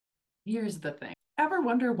Here's the thing. Ever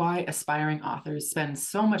wonder why aspiring authors spend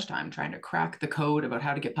so much time trying to crack the code about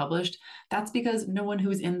how to get published? That's because no one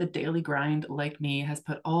who's in the daily grind like me has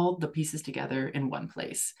put all the pieces together in one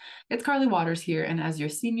place. It's Carly Waters here, and as your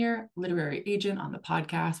senior literary agent on the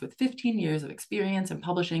podcast with 15 years of experience in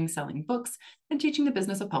publishing, selling books, and teaching the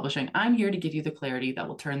business of publishing, I'm here to give you the clarity that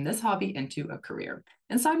will turn this hobby into a career.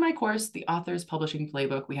 Inside my course, The Author's Publishing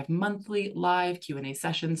Playbook, we have monthly live Q&A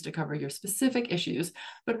sessions to cover your specific issues,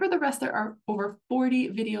 but for the rest, there are over 40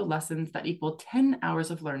 video lessons that equal 10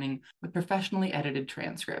 hours of learning with professionally edited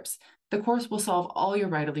transcripts. The course will solve all your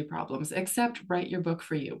writerly problems, except write your book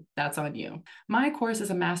for you. That's on you. My course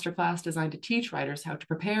is a masterclass designed to teach writers how to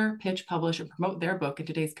prepare, pitch, publish, and promote their book in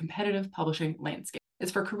today's competitive publishing landscape.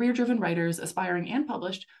 It's for career-driven writers, aspiring and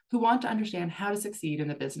published, who want to understand how to succeed in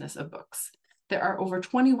the business of books. There are over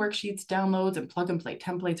 20 worksheets, downloads, and plug-and-play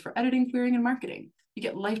templates for editing, querying, and marketing. You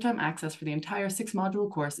get lifetime access for the entire 6-module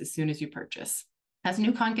course as soon as you purchase. As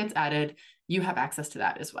new content gets added, you have access to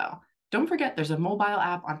that as well. Don't forget, there's a mobile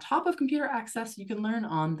app on top of computer access you can learn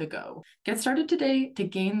on the go. Get started today to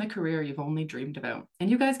gain the career you've only dreamed about. And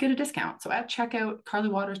you guys get a discount. So at checkout,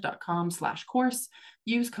 carlywaters.com/course,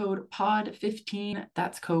 use code POD15,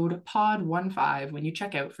 that's code POD15 when you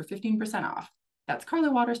check out for 15% off. That's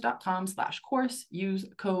carlywaters.com/course. Use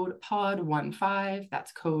code POD15.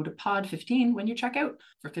 That's code POD15 when you check out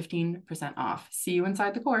for 15% off. See you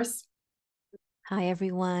inside the course. Hi,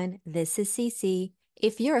 everyone. This is Cece.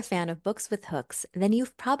 If you're a fan of books with hooks, then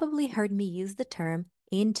you've probably heard me use the term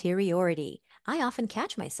interiority. I often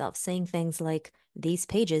catch myself saying things like, these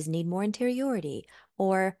pages need more interiority,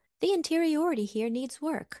 or the interiority here needs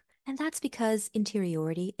work. And that's because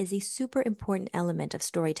interiority is a super important element of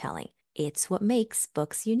storytelling. It's what makes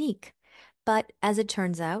books unique. But as it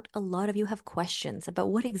turns out, a lot of you have questions about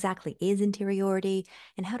what exactly is interiority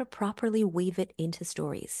and how to properly weave it into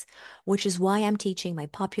stories, which is why I'm teaching my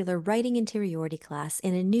popular writing interiority class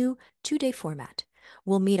in a new 2-day format.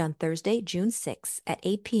 We'll meet on Thursday, June 6th at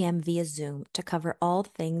 8 p.m. via Zoom to cover all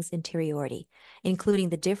things interiority, including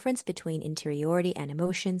the difference between interiority and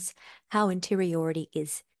emotions, how interiority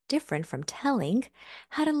is different from telling,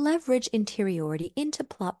 how to leverage interiority into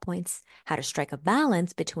plot points, how to strike a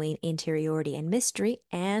balance between interiority and mystery,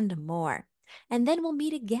 and more. And then we'll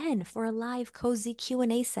meet again for a live cozy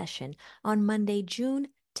Q&A session on Monday, June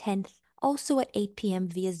 10th, also at 8 p.m.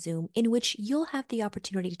 via Zoom, in which you'll have the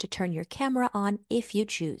opportunity to turn your camera on if you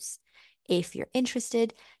choose. If you're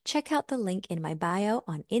interested, check out the link in my bio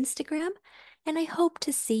on Instagram, and I hope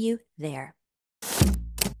to see you there.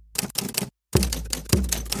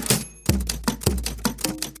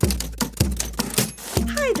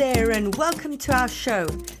 Hi there, and welcome to our show,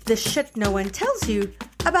 The Shit No One Tells You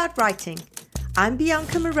About Writing. I'm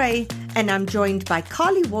Bianca Murray, and I'm joined by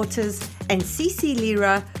Carly Waters and Cece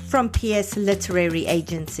Lira from PS Literary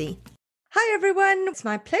Agency. Hi everyone, it's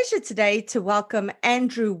my pleasure today to welcome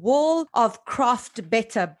Andrew Wall of Craft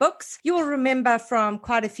Better Books. You'll remember from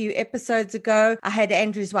quite a few episodes ago, I had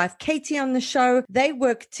Andrew's wife Katie on the show. They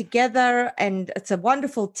work together and it's a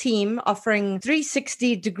wonderful team offering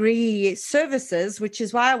 360-degree services, which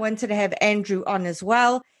is why I wanted to have Andrew on as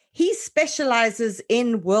well. He specializes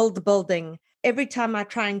in world building. Every time I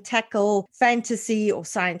try and tackle fantasy or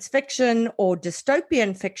science fiction or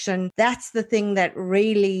dystopian fiction, that's the thing that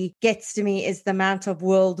really gets to me is the amount of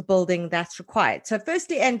world building that's required. So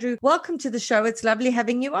firstly, Andrew, welcome to the show. It's lovely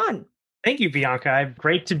having you on. Thank you, Bianca.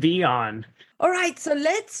 Great to be on. All right, so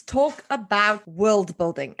let's talk about world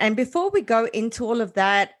building. And before we go into all of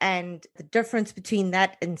that and the difference between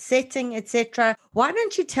that and setting, etc., why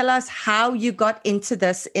don't you tell us how you got into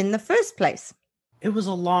this in the first place? It was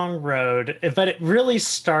a long road, but it really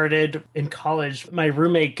started in college. My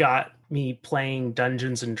roommate got me playing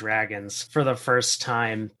Dungeons and Dragons for the first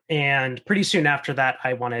time. And pretty soon after that,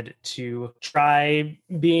 I wanted to try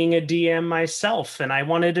being a DM myself. And I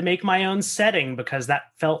wanted to make my own setting because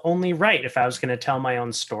that felt only right. If I was going to tell my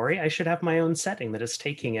own story, I should have my own setting that it's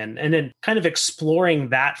taking in. And then kind of exploring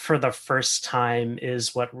that for the first time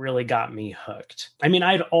is what really got me hooked. I mean,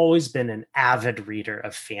 I'd always been an avid reader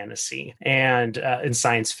of fantasy and in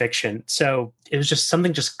science fiction. So it was just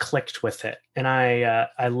something just clicked with it. And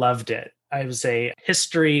I loved it. I was a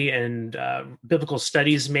history and biblical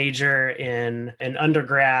studies major in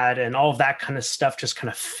undergrad, and all of that kind of stuff just kind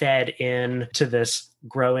of fed into this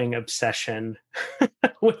growing obsession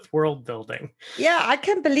with world building. Yeah, I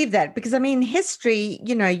can believe that because, I mean, history,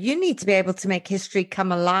 you need to be able to make history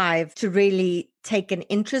come alive to really take an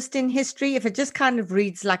interest in history. If it just kind of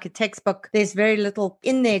reads like a textbook, there's very little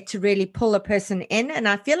in there to really pull a person in. And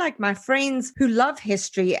I feel like my friends who love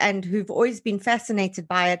history and who've always been fascinated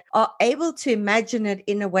by it are able to imagine it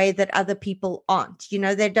in a way that other people aren't. You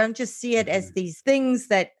know, they don't just see it as these things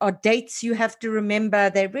that are dates you have to remember.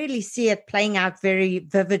 They really see it playing out very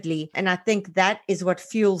vividly. And I think that is what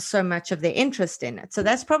fuels so much of their interest in it. So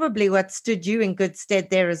that's probably what stood you in good stead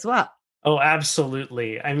there as well. Oh,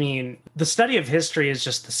 absolutely. I mean, the study of history is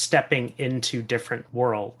just the stepping into different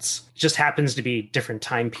worlds. It just happens to be different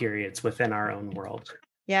time periods within our own world.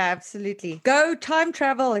 Yeah, absolutely. Go time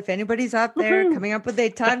travel. If anybody's out there coming up with a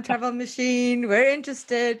time travel machine, we're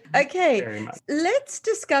interested. Okay, let's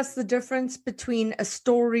discuss the difference between a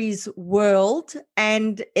story's world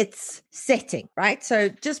and its setting, right? So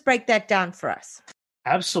just break that down for us.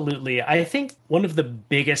 Absolutely. I think one of the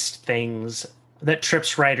biggest things that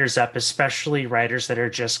trips writers up, especially writers that are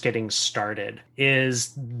just getting started,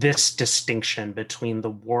 is this distinction between the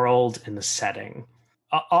world and the setting.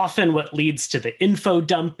 Often what leads to the info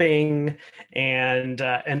dumping and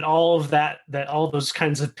all of that all those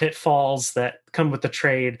kinds of pitfalls that come with the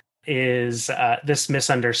trade is this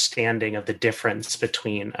misunderstanding of the difference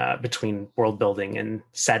between world building and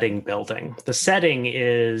setting building. The setting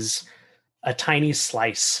is a tiny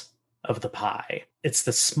slice of the pie. It's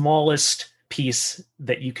the smallest piece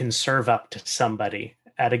that you can serve up to somebody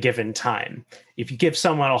at a given time. If you give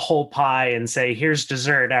someone a whole pie and say, here's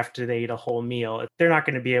dessert after they eat a whole meal, they're not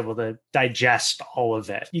going to be able to digest all of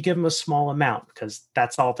it. You give them a small amount because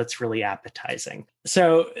that's all that's really appetizing.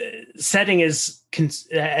 So setting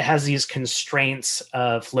has these constraints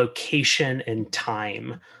of location and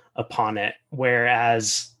time upon it,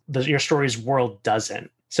 whereas your story's world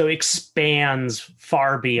doesn't. So it expands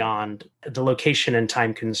far beyond the location and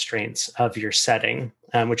time constraints of your setting,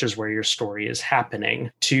 which is where your story is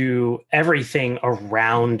happening, to everything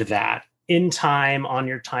around that in time on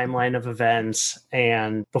your timeline of events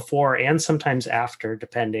and before and sometimes after,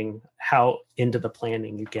 depending how into the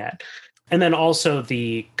planning you get. And then also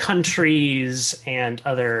the countries and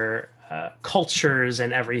other cultures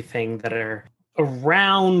and everything that are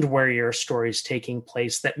around where your story is taking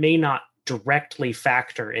place that may not directly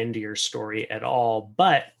factor into your story at all,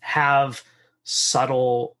 but have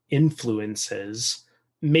subtle influences,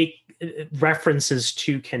 make references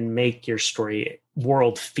to can make your story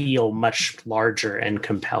world feel much larger and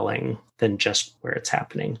compelling than just where it's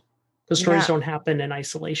happening. The stories don't happen in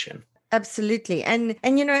isolation. Absolutely. And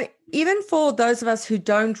you know, even for those of us who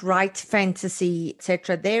don't write fantasy,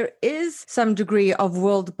 etc., there is some degree of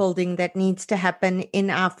world building that needs to happen in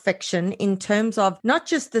our fiction in terms of not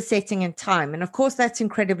just the setting and time. And of course, that's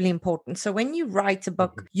incredibly important. So when you write a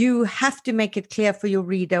book, you have to make it clear for your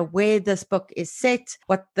reader where this book is set,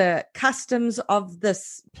 what the customs of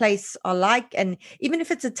this place are like. And even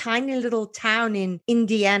if it's a tiny little town in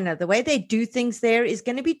Indiana, the way they do things there is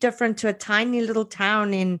going to be different to a tiny little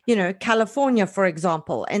town in, you know, California, for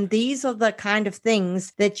example. And these are the kind of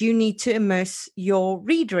things that you need to immerse your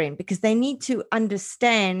reader in, because they need to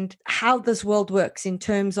understand how this world works in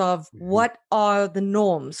terms of what are the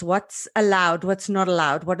norms, what's allowed, what's not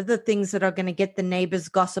allowed, what are the things that are going to get the neighbors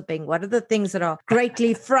gossiping, what are the things that are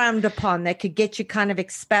greatly frowned upon that could get you kind of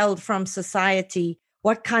expelled from society.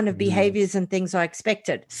 What kind of behaviors and things are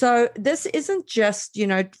expected? So this isn't just, you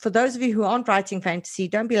know, for those of you who aren't writing fantasy,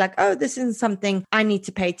 don't be like, oh, this isn't something I need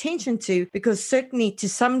to pay attention to, because certainly to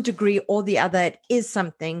some degree or the other, it is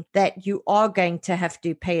something that you are going to have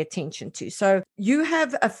to pay attention to. So you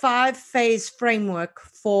have a 5-phase framework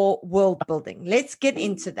for world building. Let's get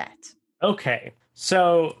into that. Okay.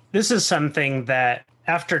 So this is something that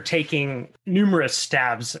after taking numerous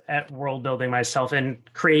stabs at world building myself and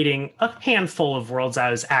creating a handful of worlds I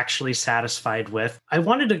was actually satisfied with, I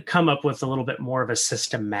wanted to come up with a little bit more of a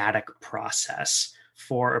systematic process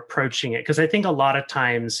for approaching it. Because I think a lot of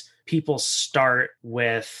times people start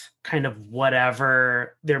with kind of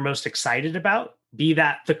whatever they're most excited about, be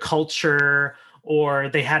that the culture, or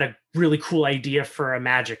they had a really cool idea for a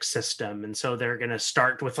magic system. And so they're going to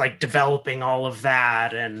start with like developing all of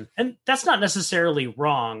that. And that's not necessarily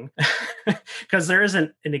wrong because there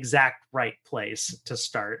isn't an exact right place to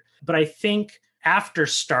start. But I think after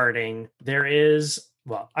starting, there is,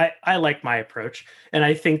 well, I like my approach. And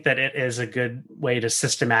I think that it is a good way to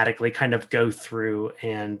systematically kind of go through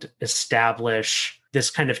and establish this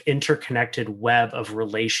kind of interconnected web of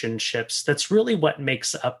relationships. That's really what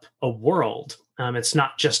makes up a world. It's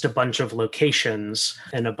not just a bunch of locations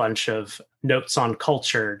and a bunch of notes on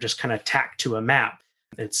culture just kind of tacked to a map.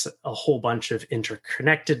 It's a whole bunch of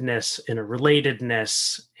interconnectedness,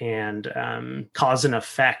 interrelatedness, and cause and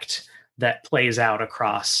effect that plays out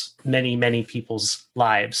across many, many people's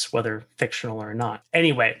lives, whether fictional or not.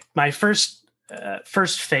 Anyway, my first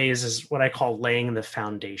phase is what I call laying the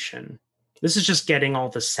foundation. This is just getting all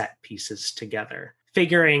the set pieces together,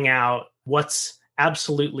 figuring out what's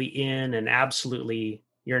absolutely in and absolutely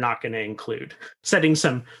you're not going to include, setting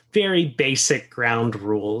some very basic ground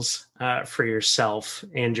rules for yourself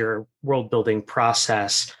and your world building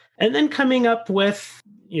process, and then coming up with,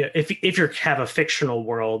 if you have a fictional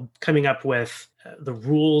world, coming up with the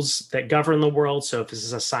rules that govern the world. So if this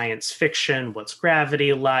is a science fiction, what's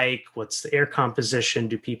gravity like? What's the air composition?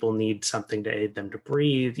 Do people need something to aid them to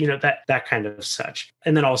breathe? That kind of such.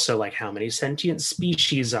 And then also like how many sentient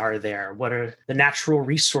species are there? What are the natural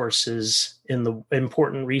resources and the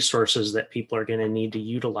important resources that people are going to need to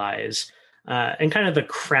utilize? And kind of the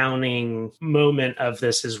crowning moment of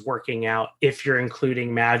this is working out, if you're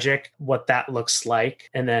including magic, what that looks like,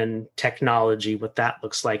 and then technology, what that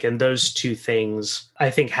looks like. And those two things, I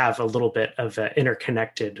think, have a little bit of an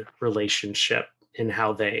interconnected relationship in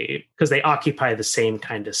how because they occupy the same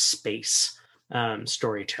kind of space,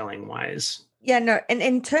 storytelling wise. Yeah, no. And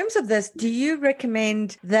in terms of this, do you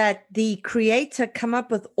recommend that the creator come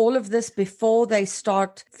up with all of this before they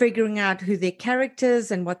start figuring out who their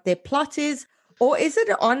characters and what their plot is? Or is it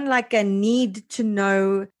on like a need to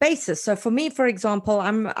know basis? So for me, for example,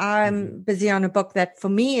 I'm busy on a book that for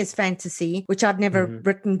me is fantasy, which I've never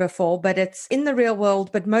written before, but it's in the real world,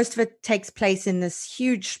 but most of it takes place in this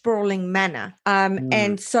huge sprawling manor.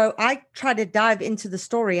 And so I try to dive into the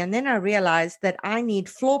story, and then I realized that I need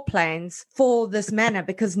floor plans for this manor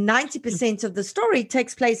because 90% of the story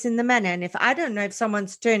takes place in the manor. And if I don't know if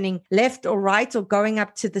someone's turning left or right or going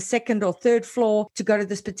up to the second or third floor to go to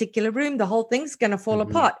this particular room, the whole thing's going to fall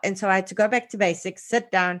apart. And so I had to go back to basics, sit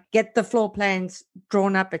down, get the floor plans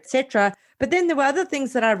drawn up, etc. But then there were other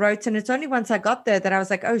things that I wrote, and it's only once I got there that I was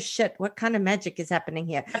like, oh shit, what kind of magic is happening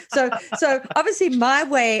here? So obviously my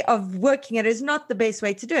way of working it is not the best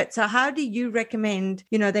way to do it. So how do you recommend,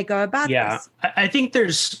 they go about this? I think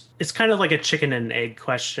it's kind of like a chicken and egg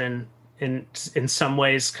question in some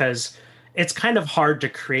ways, because it's kind of hard to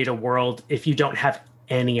create a world if you don't have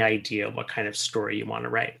any idea what kind of story you want to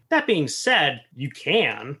write. That being said, you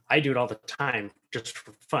can. I do it all the time just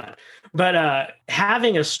for fun. But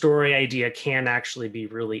having a story idea can actually be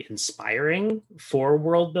really inspiring for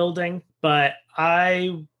world building. But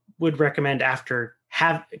I would recommend after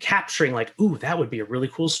capturing like, ooh, that would be a really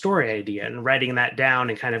cool story idea, and writing that down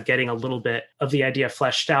and kind of getting a little bit of the idea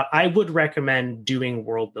fleshed out, I would recommend doing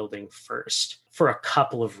world building first for a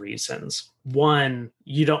couple of reasons. One,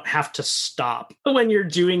 you don't have to stop when you're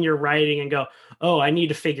doing your writing and go, oh, I need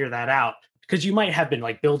to figure that out. Because you might have been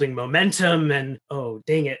like building momentum and, oh,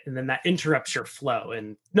 dang it. And then that interrupts your flow.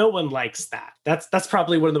 And no one likes that. That's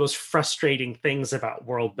probably one of the most frustrating things about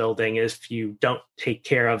world building, if you don't take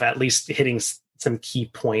care of at least hitting some key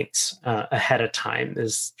points ahead of time,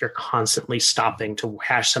 is you're constantly stopping to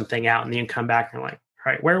hash something out, and then you come back and you're like,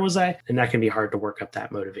 all right, where was I? And that can be hard to work up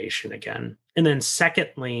that motivation again. And then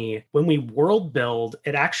secondly, when we world build,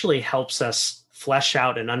 it actually helps us flesh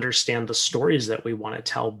out and understand the stories that we want to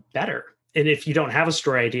tell better. And if you don't have a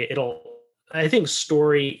story idea, I think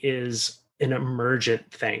story is an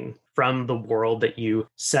emergent thing from the world that you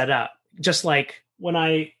set up. Just like when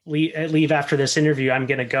I leave after this interview, I'm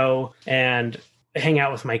going to go and hang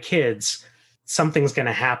out with my kids. Something's going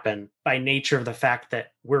to happen by nature of the fact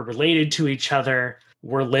that we're related to each other.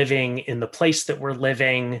 We're living in the place that we're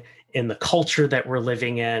living, in the culture that we're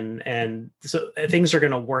living in. And so things are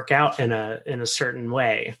going to work out in a certain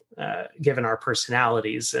way, given our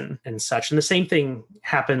personalities and such. And the same thing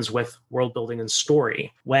happens with world building and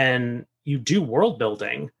story. When you do world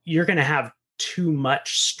building, you're going to have too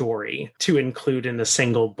much story to include in a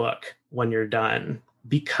single book when you're done,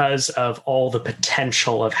 because of all the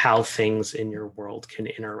potential of how things in your world can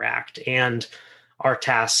interact. And our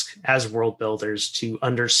task as world builders to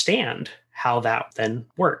understand how that then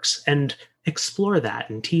works and explore that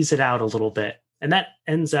and tease it out a little bit. And that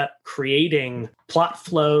ends up creating plot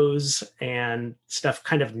flows and stuff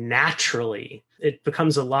kind of naturally. It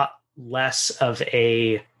becomes a lot less of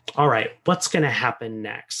all right, what's going to happen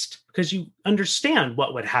next? Because you understand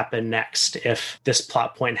what would happen next. If this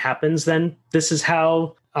plot point happens, then this is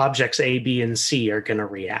how objects A, B, and C are going to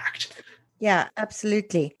react. Yeah,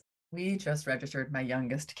 absolutely. We just registered my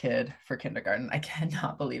youngest kid for kindergarten. I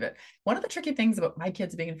cannot believe it. One of the tricky things about my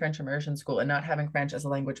kids being in French immersion school and not having French as a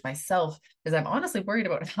language myself is I'm honestly worried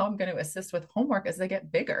about how I'm going to assist with homework as they get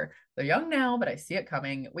bigger. They're young now, but I see it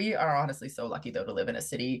coming. We are honestly so lucky, though, to live in a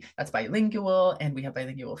city that's bilingual, and we have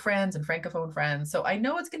bilingual friends and francophone friends. So I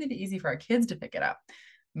know it's going to be easy for our kids to pick it up.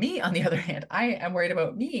 Me, on the other hand, I am worried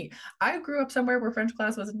about me. I grew up somewhere where French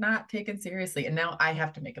class was not taken seriously, and now I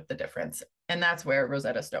have to make up the difference. And that's where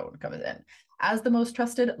Rosetta Stone comes in. As the most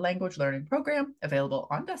trusted language learning program available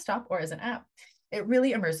on desktop or as an app, it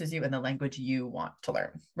really immerses you in the language you want to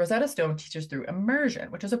learn. Rosetta Stone teaches through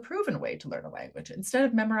immersion, which is a proven way to learn a language. Instead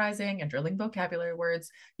of memorizing and drilling vocabulary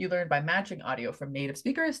words, you learn by matching audio from native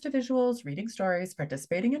speakers to visuals, reading stories,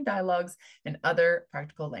 participating in dialogues, and other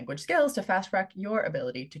practical language skills to fast track your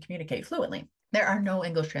ability to communicate fluently. There are no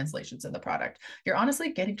English translations in the product. You're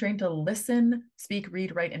honestly getting trained to listen, speak,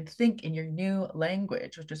 read, write, and think in your new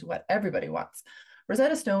language, which is what everybody wants.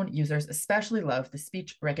 Rosetta Stone users especially love the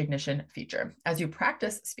speech recognition feature. As you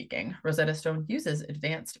practice speaking, Rosetta Stone uses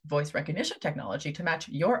advanced voice recognition technology to match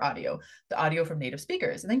your audio, the audio from native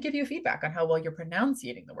speakers, and then give you feedback on how well you're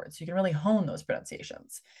pronunciating the words so you can really hone those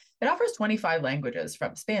pronunciations. It offers 25 languages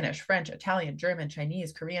from Spanish, French, Italian, German,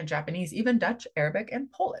 Chinese, Korean, Japanese, even Dutch, Arabic, and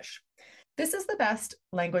Polish. This is the best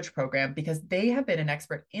language program because they have been an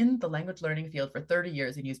expert in the language learning field for 30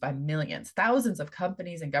 years and used by millions. Thousands of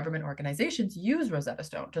companies and government organizations use Rosetta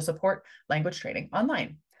Stone to support language training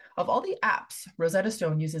online. Of all the apps, Rosetta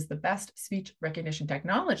Stone uses the best speech recognition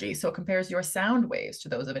technology, so it compares your sound waves to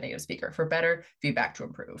those of a native speaker for better feedback to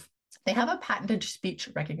improve. They have a patented speech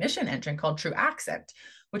recognition engine called True Accent,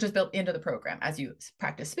 which is built into the program. As you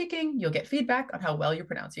practice speaking, you'll get feedback on how well you're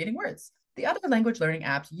pronouncing words. The other language learning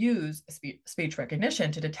apps use speech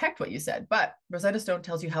recognition to detect what you said, but Rosetta Stone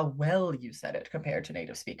tells you how well you said it compared to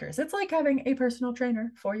native speakers. It's like having a personal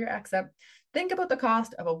trainer for your accent. Think about the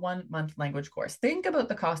cost of a 1-month language course. Think about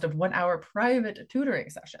the cost of 1-hour private tutoring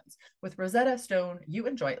sessions. With Rosetta Stone, you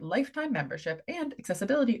enjoy lifetime membership and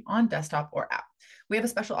accessibility on desktop or app. We have a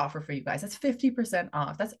special offer for you guys. That's 50%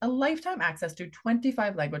 off. That's a lifetime access to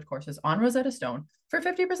 25 language courses on Rosetta Stone for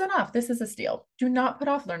 50% off. This is a steal. Do not put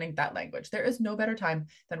off learning that language. There is no better time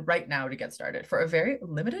than right now to get started. For a very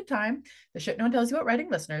limited time, the Shit No One Tells You About Writing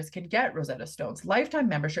listeners can get Rosetta Stone's lifetime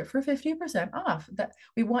membership for 50% off.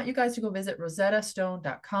 We want you guys to go visit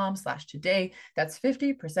rosettastone.com/today. That's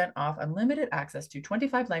 50% off unlimited access to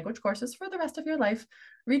 25 language courses for the rest of your life.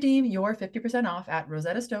 Redeem your 50% off at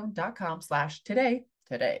rosettastone.com/today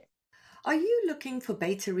today. Are you looking for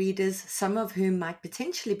beta readers, some of whom might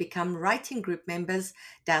potentially become writing group members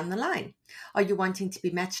down the line? Are you wanting to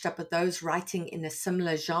be matched up with those writing in a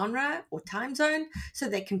similar genre or time zone so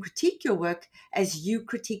they can critique your work as you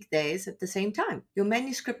critique theirs at the same time? Your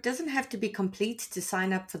manuscript doesn't have to be complete to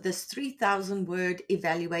sign up for this 3,000-word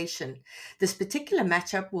evaluation. This particular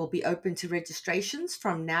matchup will be open to registrations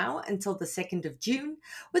from now until the 2nd of June,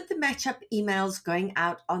 with the matchup emails going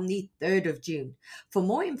out on the 3rd of June. For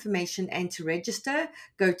more information and to register,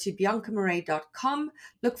 go to biancamarais.com,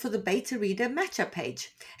 look for the beta reader matchup page,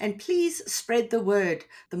 and please spread the word.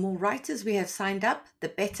 The more writers we have signed up, the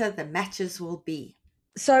better the matches will be.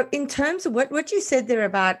 So in terms of what you said there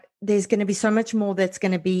about there's going to be so much more that's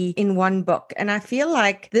going to be in one book. And I feel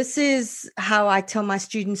like this is how I tell my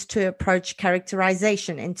students to approach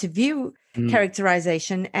characterization and to view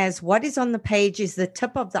characterization as what is on the page is the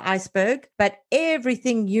tip of the iceberg, but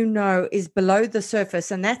everything you know is below the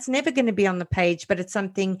surface. And that's never going to be on the page, but it's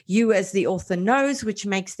something you as the author knows, which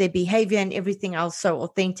makes their behavior and everything else so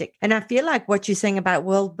authentic. And I feel like what you're saying about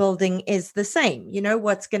world building is the same. You know,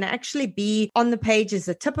 what's going to actually be on the page is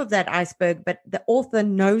the tip of that iceberg, but the author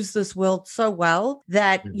knows this world so well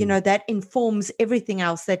that, you know, that informs everything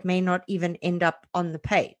else that may not even end up on the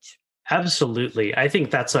page. Absolutely. I think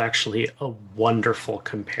that's actually a wonderful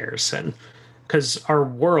comparison because our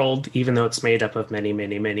world, even though it's made up of many,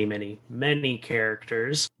 many, many, many, many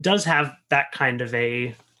characters, does have that kind of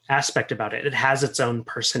a aspect about it. It has its own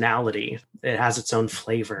personality. It has its own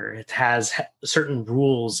flavor. It has certain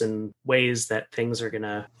rules and ways that things are going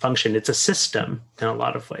to function. It's a system in a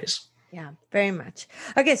lot of ways. Yeah, very much.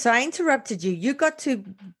 Okay, so I interrupted you. You got to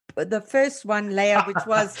the first one layer, which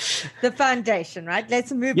was the foundation, right?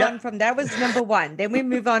 Let's move on from that was number one. Then we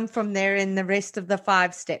move on from there in the rest of the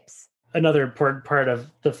 5 steps. Another important part of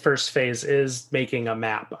the first phase is making a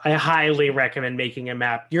map. I highly recommend making a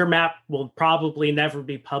map. Your map will probably never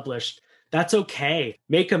be published. That's okay.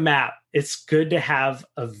 Make a map. It's good to have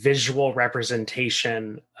a visual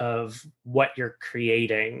representation of what you're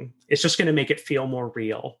creating. It's just going to make it feel more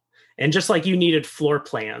real. And just like you needed floor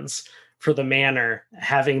plans for the manor,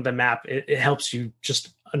 having the map, it helps you just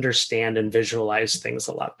understand and visualize things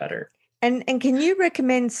a lot better. And can you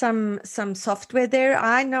recommend some software there?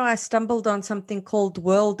 I know I stumbled on something called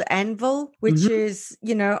World Anvil, which Mhm. is,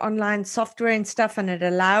 online software and stuff, and it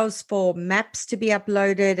allows for maps to be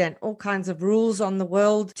uploaded and all kinds of rules on the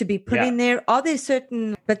world to be put Yeah. in there. Are there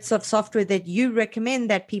certain bits of software that you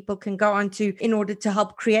recommend that people can go onto in order to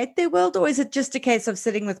help create their world, or is it just a case of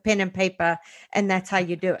sitting with pen and paper and that's how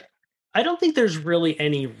you do it? I don't think there's really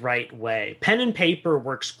any right way. Pen and paper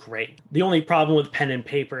works great. The only problem with pen and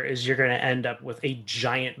paper is you're going to end up with a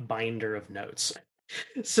giant binder of notes.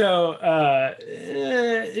 So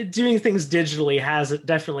doing things digitally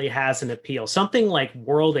definitely has an appeal. Something like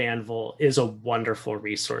World Anvil is a wonderful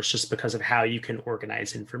resource just because of how you can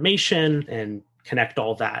organize information and connect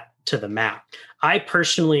all that to the map. I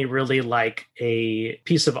personally really like a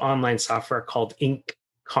piece of online software called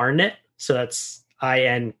Incarnate. So that's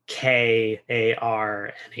Inkarnate,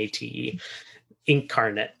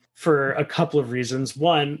 Incarnate, for a couple of reasons.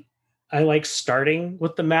 One, I like starting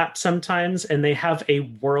with the map sometimes, and they have a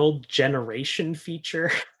world generation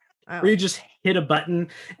feature where Oh, you just hit a button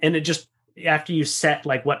and it just, after you set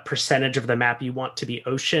like what percentage of the map you want to be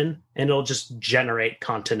ocean, and it'll just generate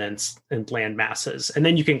continents and land masses. And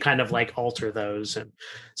then you can kind of like alter those. And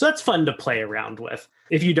so that's fun to play around with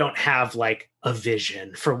if you don't have like a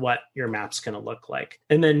vision for what your map's going to look like.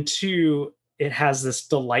 And then two, it has this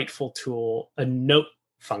delightful tool, a note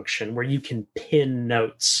function where you can pin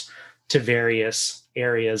notes to various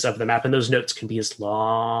areas of the map, and those notes can be as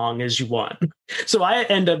long as you want. So I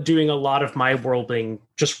end up doing a lot of my world building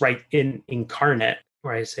just right in Incarnate,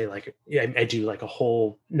 where I say like, yeah, I do like a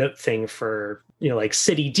whole note thing for, like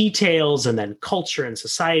city details and then culture and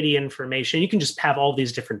society information. You can just have all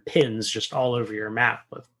these different pins just all over your map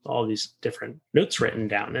with all these different notes written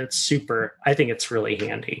down. And I think it's really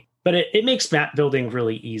handy. But it makes map building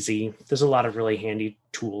really easy. There's a lot of really handy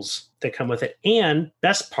tools that come with it. And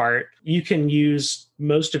best part, you can use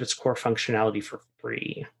most of its core functionality for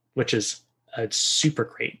free, which is a super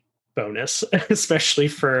great bonus, especially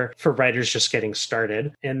for writers just getting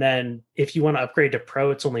started. And then if you want to upgrade to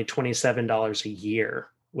Pro, it's only $27 a year,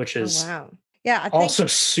 which oh is wow. Yeah, also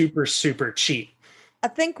super, super cheap. I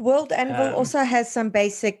think World Anvil Um, also has some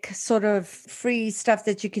basic sort of free stuff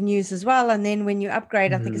that you can use as well. And then when you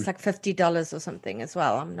upgrade, I think it's like $50 or something as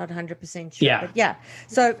well. I'm not 100% sure, yeah, but yeah.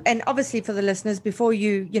 So, and obviously for the listeners, before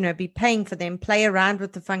you be paying for them, play around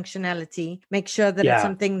with the functionality, make sure that it's yeah,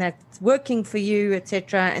 something that's working for you,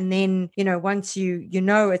 etc. And then, once you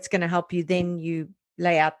know it's going to help you, then you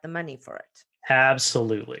lay out the money for it.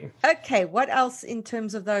 absolutely. Okay. What else in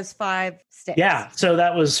terms of those 5 steps? Yeah, so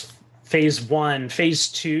that was phase one. Phase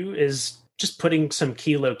two is just putting some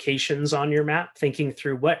key locations on your map, thinking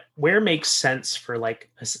through where makes sense for like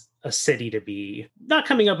a city to be. Not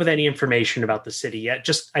coming up with any information about the city yet,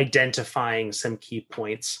 just identifying some key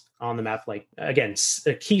points on the map, like again,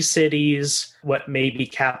 key cities, what may be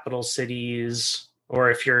capital cities, or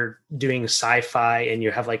if you're doing sci-fi and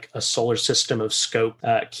you have like a solar system of scope,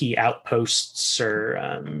 key outposts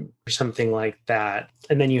or something like that.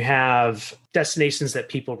 And then you have destinations that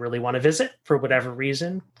people really want to visit for whatever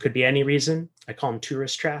reason. Could be any reason. I call them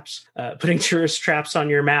tourist traps. Putting tourist traps on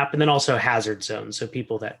your map, and then also hazard zones, so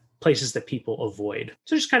places that people avoid.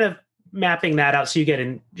 So just kind of mapping that out so you get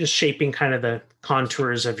in, just shaping kind of the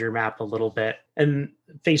contours of your map a little bit. And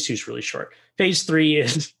phase two is really short. Phase three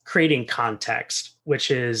is creating context,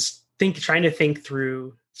 which is start thinking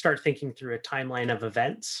through a timeline of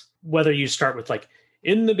events, whether you start with like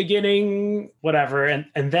in the beginning, whatever, and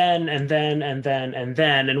then,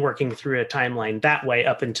 and working through a timeline that way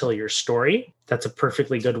up until your story. That's a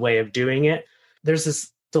perfectly good way of doing it. There's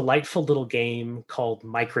this delightful little game called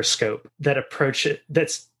Microscope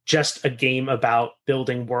that's just a game about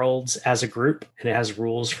building worlds as a group, and it has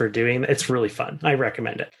rules for doing that. It's really fun. I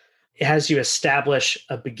recommend it. It has you establish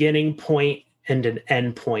a beginning point and an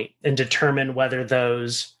end point and determine whether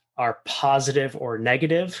those are positive or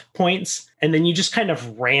negative points. And then you just kind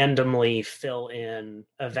of randomly fill in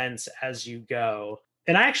events as you go.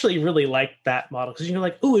 And I actually really like that model because you're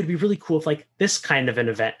like, oh, it'd be really cool if like this kind of an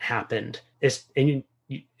event happened. It's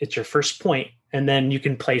your first point, and then you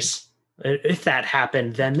can place, if that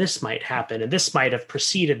happened, then this might happen, and this might have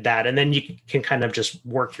preceded that, and then you can kind of just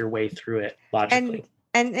work your way through it logically.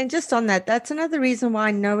 And just on that, that's another reason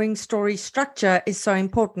why knowing story structure is so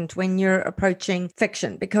important when you're approaching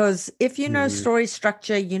fiction. Because if you know story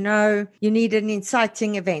structure, you know you need an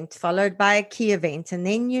inciting event followed by a key event. And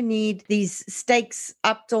then you need these stakes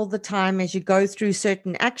upped all the time as you go through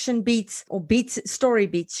certain action beats or beats, story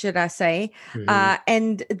beats, should I say.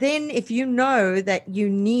 And then if you know that you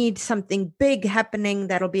need something big happening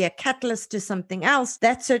that'll be a catalyst to something else,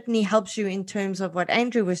 that certainly helps you in terms of what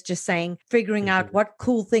Andrew was just saying, figuring out what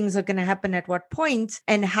cool things are going to happen at what point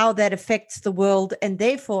and how that affects the world, and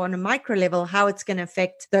therefore on a micro level how it's going to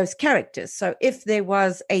affect those characters. So if there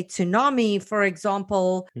was a tsunami, for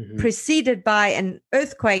example, preceded by an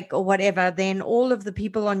earthquake or whatever, then all of the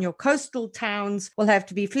people on your coastal towns will have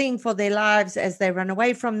to be fleeing for their lives as they run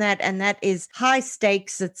away from that, and that is high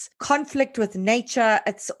stakes. It's conflict with nature.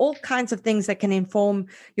 It's all kinds of things that can inform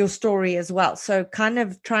your story as well. So kind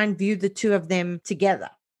of try and view the two of them together.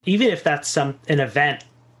 Even if that's an event,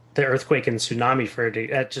 the earthquake and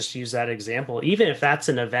tsunami, just use that example, even if that's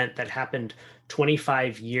an event that happened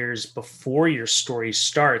 25 years before your story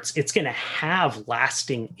starts, it's going to have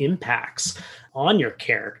lasting impacts on your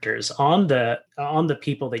characters, on the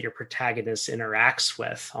people that your protagonist interacts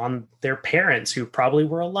with, on their parents who probably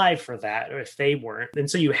were alive for that, or if they weren't. And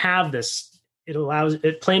so you have this.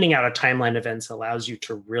 Planning out a timeline events allows you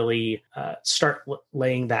to really start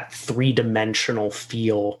laying that three-dimensional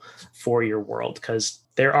feel for your world, because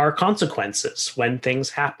there are consequences when things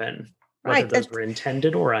happen, whether those were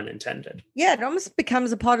intended or unintended. Yeah, it almost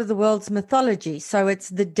becomes a part of the world's mythology. So it's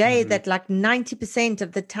the day that like 90%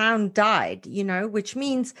 of the town died, which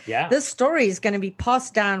means this story is going to be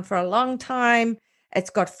passed down for a long time.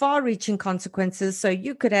 It's got far-reaching consequences. So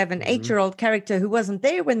you could have an 8-year-old character who wasn't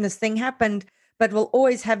there when this thing happened, but will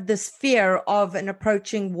always have this fear of an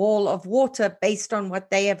approaching wall of water based on what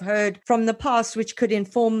they have heard from the past, which could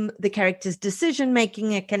inform the character's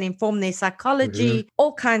decision-making. It can inform their psychology,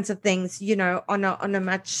 all kinds of things, on a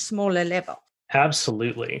much smaller level.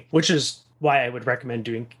 Absolutely. Which is why I would recommend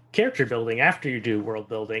doing character building after you do world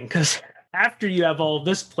building, because after you have all of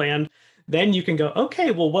this planned, then you can go,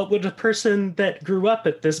 okay, well, what would a person that grew up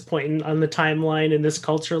at this point on the timeline in this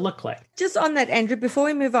culture look like? Just on that, Andrew, before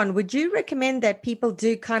we move on, would you recommend that people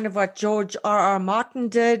do kind of what George R.R. Martin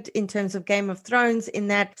did in terms of Game of Thrones, in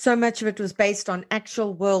that so much of it was based on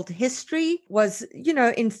actual world history, was,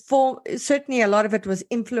 certainly a lot of it was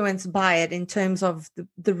influenced by it in terms of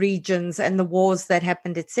the regions and the wars that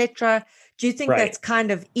happened, etc. Do you think that's kind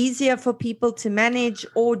of easier for people to manage,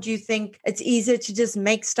 or do you think it's easier to just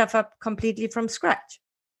make stuff up completely from scratch?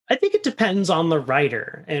 I think it depends on the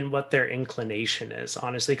writer and what their inclination is,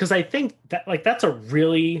 honestly, because I think that that's a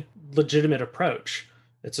really legitimate approach.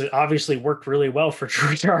 It's obviously worked really well for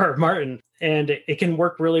George R.R. Martin, and it can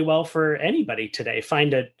work really well for anybody today.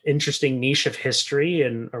 Find an interesting niche of history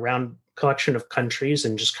and around collection of countries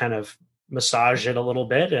and just kind of massage it a little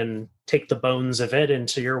bit and take the bones of it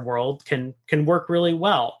into your world can work really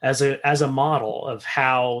well as a model of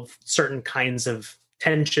how certain kinds of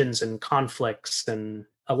tensions and conflicts and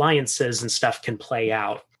alliances and stuff can play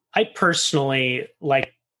out. I personally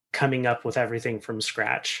like coming up with everything from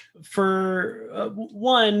scratch, for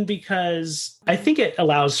one, because I think it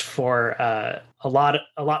allows for a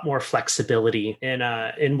lot more flexibility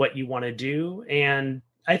in what you want to do, and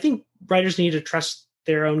I think writers need to trust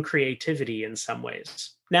their own creativity in some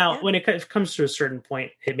ways. Now, when it comes to a certain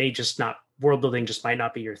point, it may just not, world building just might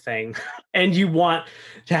not be your thing. And you want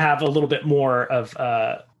to have a little bit more of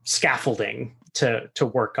scaffolding to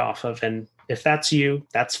work off of. And if that's you,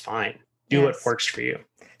 that's fine. Do what works for you.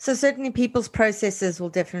 So certainly people's processes will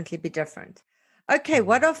definitely be different. Okay,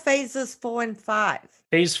 what are phases 4 and 5?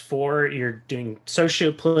 Phase 4, you're doing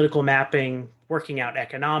socio-political mapping, working out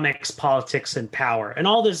economics, politics, and power. And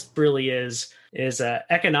all this really is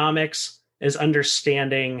economics is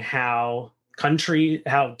understanding how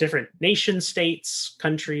different nation states,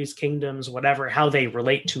 countries, kingdoms, whatever, how they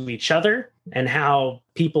relate to each other and how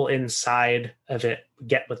people inside of it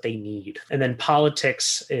get what they need. And then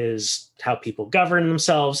politics is how people govern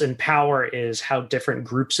themselves, and power is how different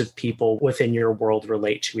groups of people within your world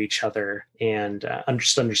relate to each other, and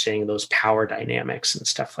understanding those power dynamics and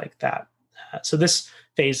stuff like that. So this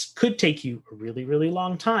phase could take you a really, really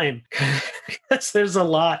long time because there's a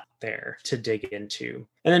lot there to dig into.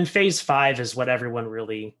 And then phase 5 is what everyone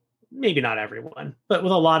really, maybe not everyone, but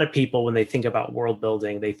with a lot of people, when they think about world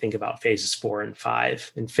building, they think about phases 4 and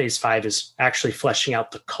 5. And phase 5 is actually fleshing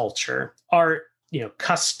out the culture, art,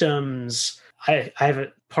 customs. I have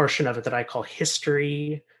a portion of it that I call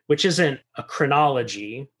history, which isn't a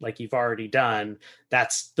chronology like you've already done.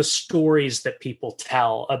 That's the stories that people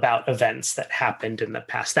tell about events that happened in the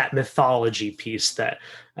past, that mythology piece that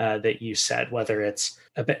you said, whether it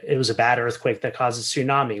was a bad earthquake that caused a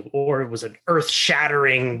tsunami, or it was an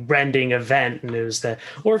earth-shattering, rending event, and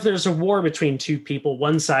or if there's a war between two people,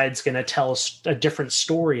 one side's going to tell a different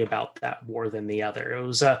story about that war than the other. It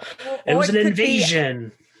was an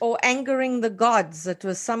invasion. Or angering the gods. It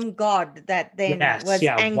was some god that then was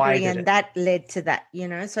yeah. angry, and that led to that,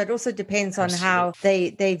 So it also depends on how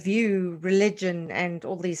they view religion and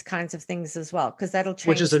all these kinds of things as well, because that'll change.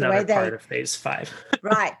 Which is another part of phase 5.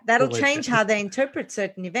 Right. That'll change how they interpret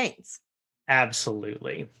certain events.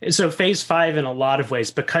 Absolutely. So phase 5, in a lot of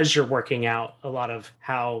ways, because you're working out a lot of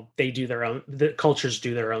how they do the cultures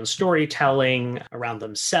do their own storytelling around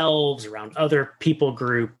themselves, around other people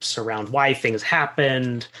groups, around why things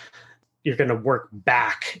happened, you're going to work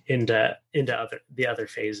back into the other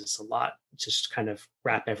phases a lot, just kind of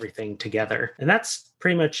wrap everything together. And that's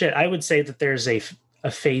pretty much it. I would say that there's a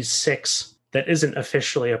phase 6 that isn't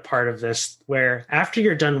officially a part of this, where after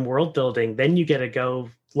you're done world building, then you get to go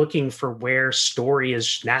looking for where story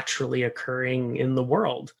is naturally occurring in the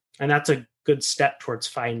world. And that's a good step towards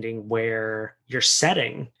finding where your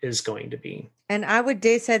setting is going to be. And I would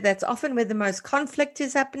dare say that's often where the most conflict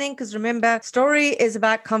is happening, because remember, story is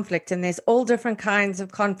about conflict, and there's all different kinds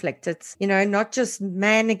of conflict. It's, not just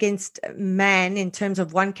man against man in terms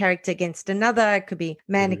of one character against another. It could be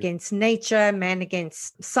man against nature, man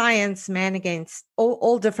against science, man against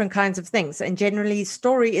all different kinds of things. And generally,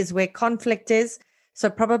 story is where conflict is. So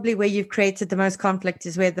probably where you've created the most conflict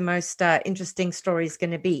is where the most interesting story is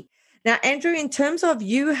going to be. Now, Andrew, in terms of,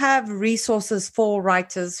 you have resources for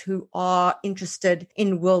writers who are interested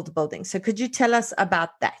in world building. So could you tell us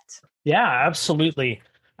about that? Yeah, absolutely.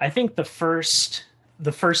 I think the first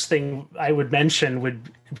thing I would mention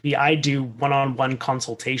would be, I do one-on-one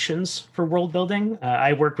consultations for world building.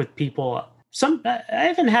 I work with people. I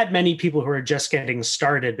haven't had many people who are just getting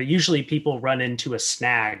started, but usually people run into a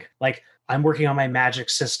snag. Like, I'm working on my magic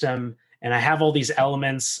system and I have all these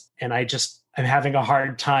elements, and I'm having a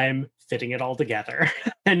hard time fitting it all together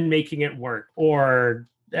and making it work, or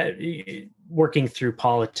working through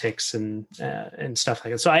politics and stuff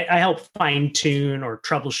like that. So I help fine tune or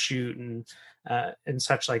troubleshoot and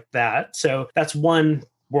such like that. So that's one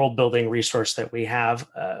world building resource that we have.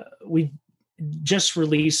 We just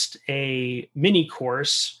released a mini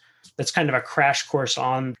course that's kind of a crash course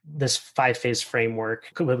on this 5-phase framework.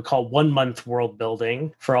 We would call 1 month world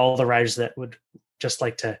building for all the writers that would just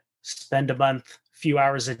like to spend a month, few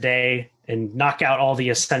hours a day, and knock out all the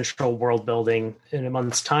essential world building in a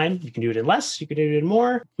month's time. You can do it in less, you can do it in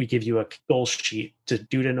more. We give you a goal sheet to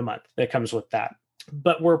do it in a month that comes with that.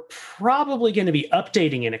 But we're probably going to be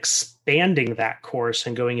updating and expanding that course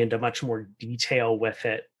and going into much more detail with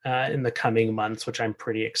it in the coming months, which I'm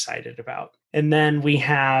pretty excited about. And then we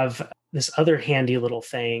have this other handy little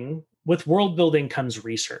thing. With world building comes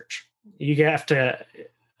research. You have to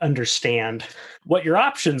understand what your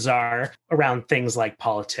options are around things like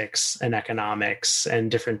politics and economics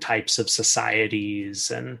and different types of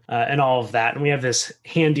societies and all of that. And we have this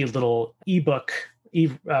handy little ebook,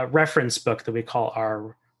 reference book that we call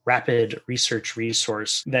our Rapid Research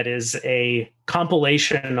Resource, that is a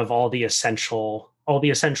compilation of all the essential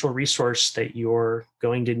resource that you're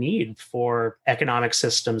going to need for economic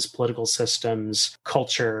systems, political systems,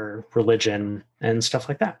 culture, religion, and stuff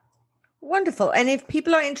like that. Wonderful. And if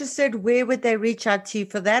people are interested, where would they reach out to you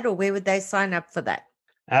for that, or where would they sign up for that?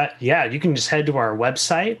 You can just head to our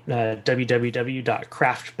website,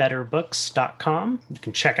 www.craftbetterbooks.com. You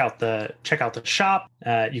can check out the shop.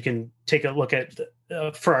 You can take a look at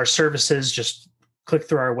for our services. Just click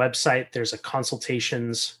through our website. There's a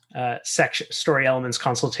consultations section, story elements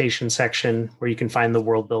consultation section, where you can find the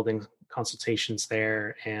world building consultations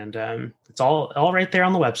there, and it's all right there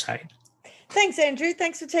on the website. Thanks, Andrew.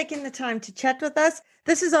 Thanks for taking the time to chat with us.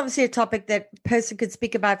 This is obviously a topic that a person could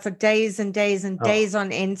speak about for days and days and days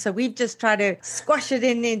on end. So we've just tried to squash it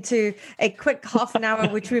into a quick half an hour,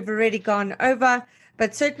 which we've already gone over.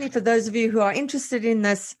 But certainly for those of you who are interested in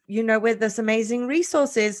this, you know where this amazing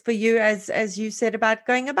resource is for you, as you said about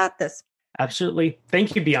going about this. Absolutely.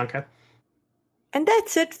 Thank you, Bianca. And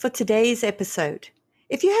that's it for today's episode.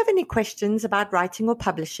 If you have any questions about writing or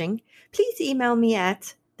publishing, please email me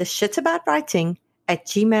at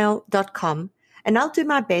theshitaboutwriting@gmail.com, and I'll do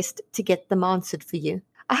my best to get them answered for you.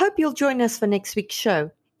 I hope you'll join us for next week's show.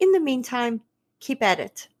 In the meantime, keep at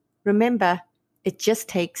it. Remember, it just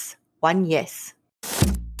takes one yes.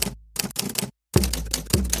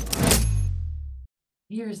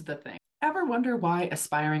 Here's the thing. Ever wonder why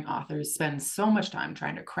aspiring authors spend so much time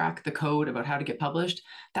trying to crack the code about how to get published?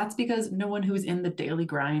 That's because no one who's in the daily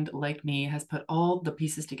grind like me has put all the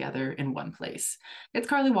pieces together in one place. It's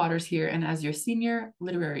Carly Waters here, and as your senior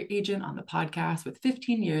literary agent on the podcast with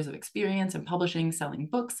 15 years of experience in publishing, selling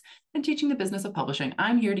books, and teaching the business of publishing,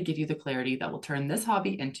 I'm here to give you the clarity that will turn this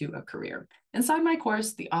hobby into a career. Inside my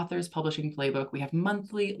course, The Author's Publishing Playbook, we have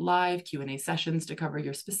monthly live Q&A sessions to cover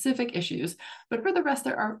your specific issues, but for the rest,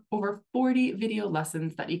 there are over 40 video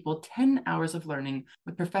lessons that equal 10 hours of learning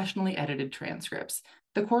with professionally edited transcripts.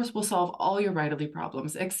 The course will solve all your writerly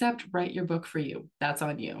problems, except write your book for you. That's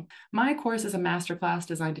on you. My course is a masterclass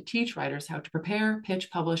designed to teach writers how to prepare,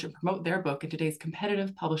 pitch, publish, and promote their book in today's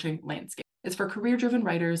competitive publishing landscape. It's for career-driven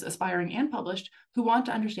writers, aspiring and published, who want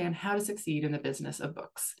to understand how to succeed in the business of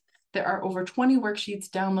books. There are over 20 worksheets,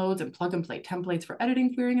 downloads, and plug-and-play templates for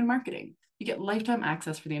editing, querying, and marketing. You get lifetime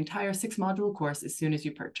access for the entire 6-module course as soon as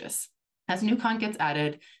you purchase. As new content gets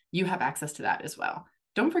added, you have access to that as well.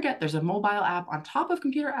 Don't forget, there's a mobile app on top of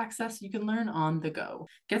computer access you can learn on the go.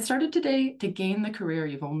 Get started today to gain the career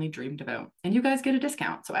you've only dreamed about. And you guys get a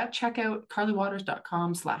discount. So at checkout,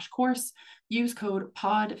 carlywaters.com/course, use code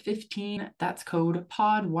POD15, that's code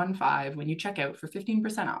POD15 when you check out for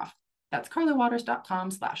 15% off. That's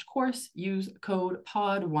carlywaters.com/course. Use code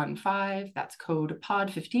POD15, that's code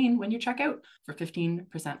POD15 when you check out for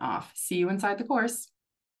 15% off. See you inside the course.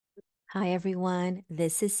 Hi, everyone.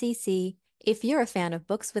 This is Cece. If you're a fan of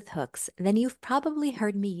books with hooks, then you've probably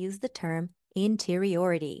heard me use the term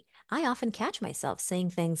interiority. I often catch myself saying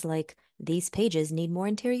things like, these pages need more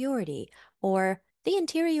interiority, or the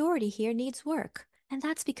interiority here needs work. And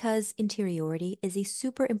that's because interiority is a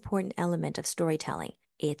super important element of storytelling.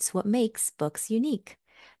 It's what makes books unique.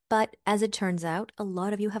 But as it turns out, a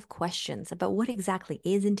lot of you have questions about what exactly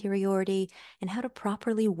is interiority and how to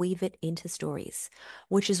properly weave it into stories,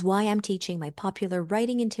 which is why I'm teaching my popular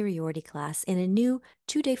writing interiority class in a new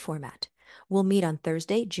 2-day format. We'll meet on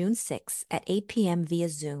Thursday, June 6th at 8 p.m. via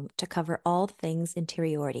Zoom to cover all things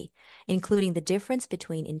interiority, including the difference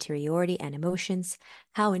between interiority and emotions,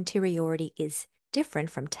 how interiority is different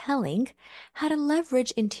from telling, how to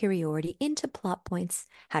leverage interiority into plot points,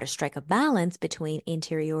 how to strike a balance between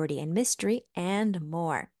interiority and mystery, and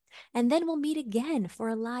more. And then we'll meet again for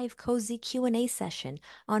a live cozy Q&A session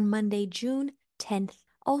on Monday, June 10th,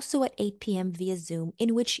 also at 8 p.m. via Zoom,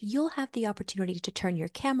 in which you'll have the opportunity to turn your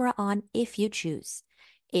camera on if you choose.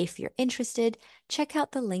 If you're interested, check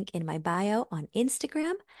out the link in my bio on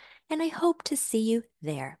Instagram, and I hope to see you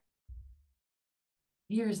there.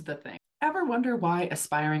 Here's the thing. Ever wonder why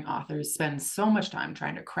aspiring authors spend so much time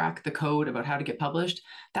trying to crack the code about how to get published?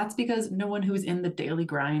 That's because no one who's in the daily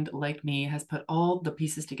grind like me has put all the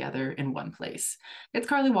pieces together in one place. It's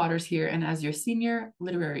Carly Waters here, and as your senior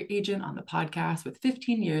literary agent on the podcast with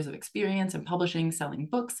 15 years of experience in publishing, selling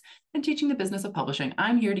books, and teaching the business of publishing,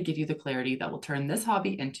 I'm here to give you the clarity that will turn this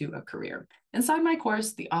hobby into a career. Inside my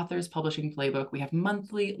course, The Author's Publishing Playbook, we have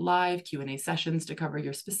monthly live Q&A sessions to cover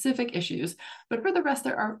your specific issues, but for the rest,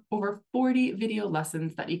 there are over 40 video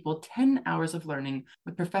lessons that equal 10 hours of learning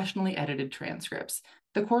with professionally edited transcripts.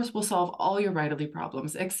 The course will solve all your writerly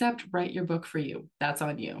problems, except write your book for you. That's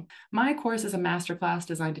on you. My course is a masterclass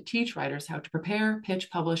designed to teach writers how to prepare,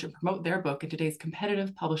 pitch, publish, and promote their book in today's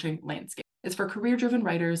competitive publishing landscape. It's for career-driven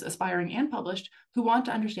writers, aspiring and published, who want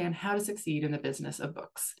to understand how to succeed in the business of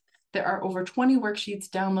books. There are over 20 worksheets,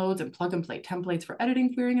 downloads, and plug-and-play templates for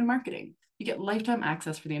editing, querying, and marketing. You get lifetime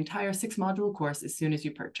access for the entire 6-module course as soon as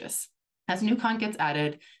you purchase. As new content gets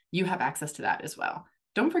added, you have access to that as well.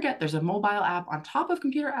 Don't forget, there's a mobile app on top of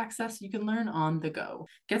computer access you can learn on the go.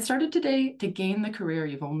 Get started today to gain the career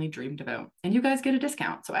you've only dreamed about. And you guys get a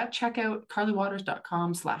discount. So at checkout,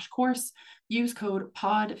 carlywaters.com/course, use code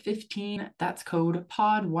POD15, that's code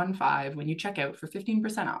POD15 when you check out for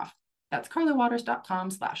 15% off. That's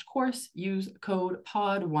carlywaters.com/course. Use code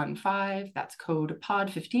POD15, that's code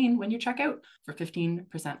POD15 when you check out for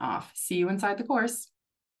 15% off. See you inside the course.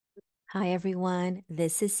 Hi, everyone.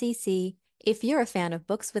 This is Cece. If you're a fan of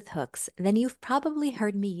books with hooks, then you've probably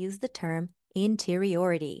heard me use the term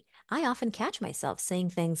interiority. I often catch myself saying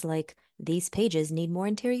things like, these pages need more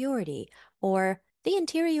interiority, or the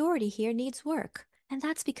interiority here needs work. And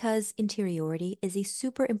that's because interiority is a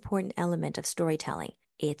super important element of storytelling.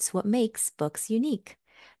 It's what makes books unique.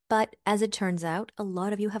 But as it turns out, a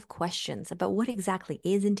lot of you have questions about what exactly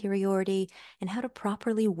is interiority and how to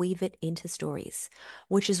properly weave it into stories,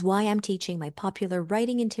 which is why I'm teaching my popular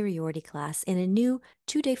writing interiority class in a new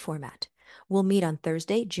 2-day format. We'll meet on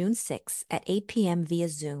Thursday, June 6th at 8 p.m. via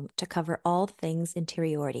Zoom to cover all things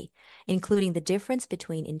interiority, including the difference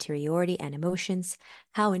between interiority and emotions,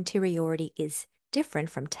 how interiority is different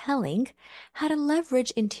from telling, how to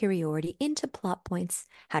leverage interiority into plot points,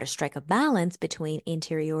 how to strike a balance between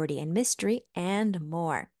interiority and mystery, and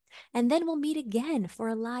more. And then we'll meet again for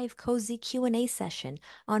a live cozy Q&A session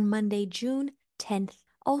on Monday, June 10th,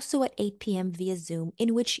 also at 8 p.m. via Zoom,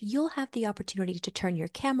 in which you'll have the opportunity to turn your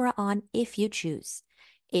camera on if you choose.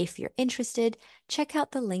 If you're interested, check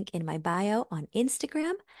out the link in my bio on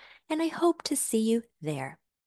Instagram, and I hope to see you there.